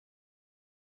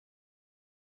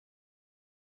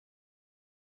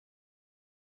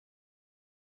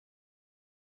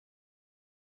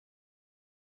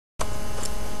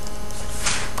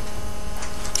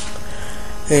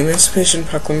The Emancipation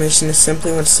Proclamation is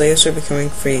simply when slaves were becoming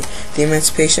free. The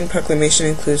Emancipation Proclamation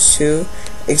includes two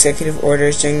executive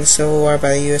orders during the Civil War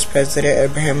by the U.S. President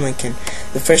Abraham Lincoln.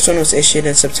 The first one was issued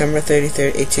on September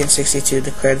 33, 1862,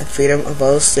 declared the freedom of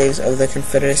all slaves of the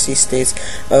Confederacy States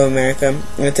of America,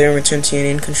 with their return to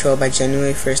Union control by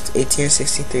January 1,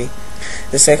 1863.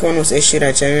 The second one was issued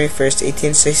on January 1,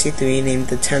 1863, named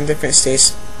the 10 different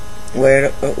states where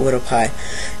it would apply.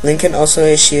 Lincoln also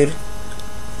issued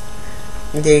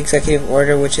the executive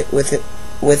order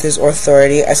with his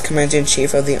authority as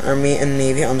Commander-in-Chief of the Army and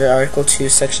Navy under Article 2,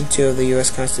 Section 2 of the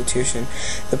U.S. Constitution.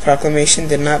 The proclamation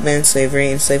did not ban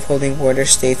slavery in slaveholding border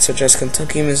states such as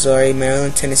Kentucky, Missouri,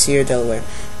 Maryland, Tennessee, or Delaware.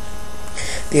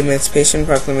 The Emancipation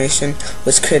Proclamation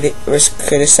was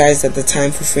criticized at the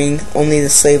time for freeing only the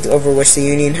slaves over which the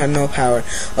Union had no power.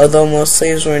 Although most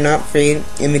slaves were not freed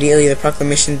immediately, the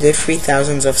proclamation did free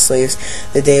thousands of slaves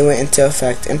the day it went into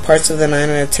effect, in parts of the 9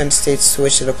 out of 10 states to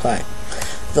which it applied.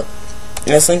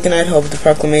 As Lincoln had hoped, the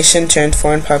proclamation turned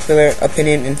foreign popular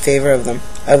opinion in favor of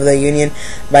the Union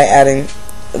by adding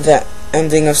the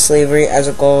ending of slavery as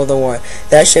a goal of the war.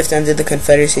 That shift ended the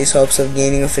Confederacy's hopes of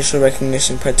gaining official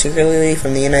recognition, particularly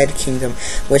from the United Kingdom,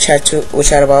 which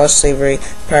had abolished slavery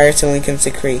prior to Lincoln's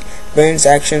decree. Britain's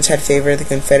actions had favored the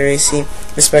Confederacy,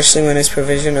 especially when its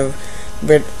provision of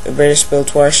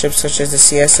British-built warships such as the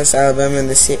CSS Alabama and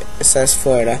the CSS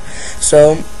Florida.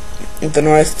 So, the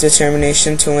North's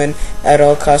determination to win at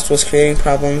all costs was creating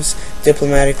problems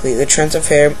diplomatically. The Trent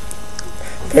Affair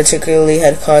particularly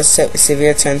had caused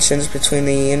severe tensions between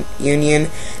the Union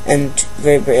and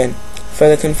Great Britain. For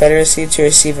the Confederacy to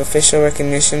receive official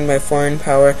recognition by foreign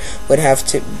power would have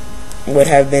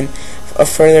been a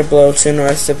further blow to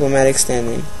North's diplomatic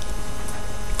standing.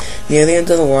 Near the end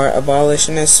of the war,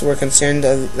 abolitionists were concerned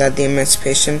that the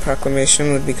Emancipation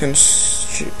Proclamation would be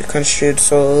construed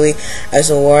solely as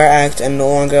a war act and no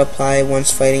longer apply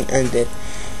once fighting ended.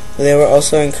 They were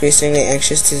also increasingly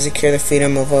anxious to secure the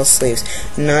freedom of all slaves,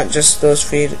 not just those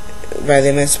freed by the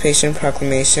Emancipation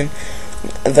Proclamation.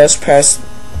 Thus pressed,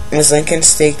 as Lincoln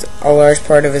staked a large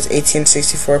part of his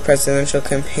 1864 presidential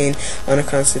campaign on a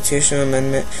constitutional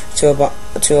amendment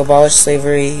to abolish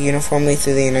slavery uniformly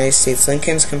through the United States.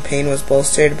 Lincoln's campaign was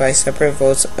bolstered by separate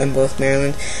votes in both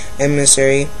Maryland and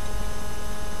Missouri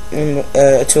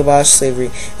to abolish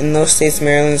slavery. In those states,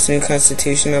 Maryland's new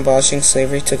constitution abolishing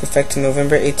slavery took effect in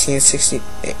November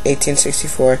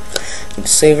 1864.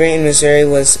 Slavery in Missouri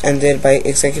was ended by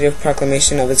executive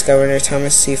proclamation of its governor,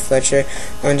 Thomas C. Fletcher,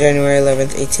 on January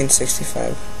 11,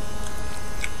 1865.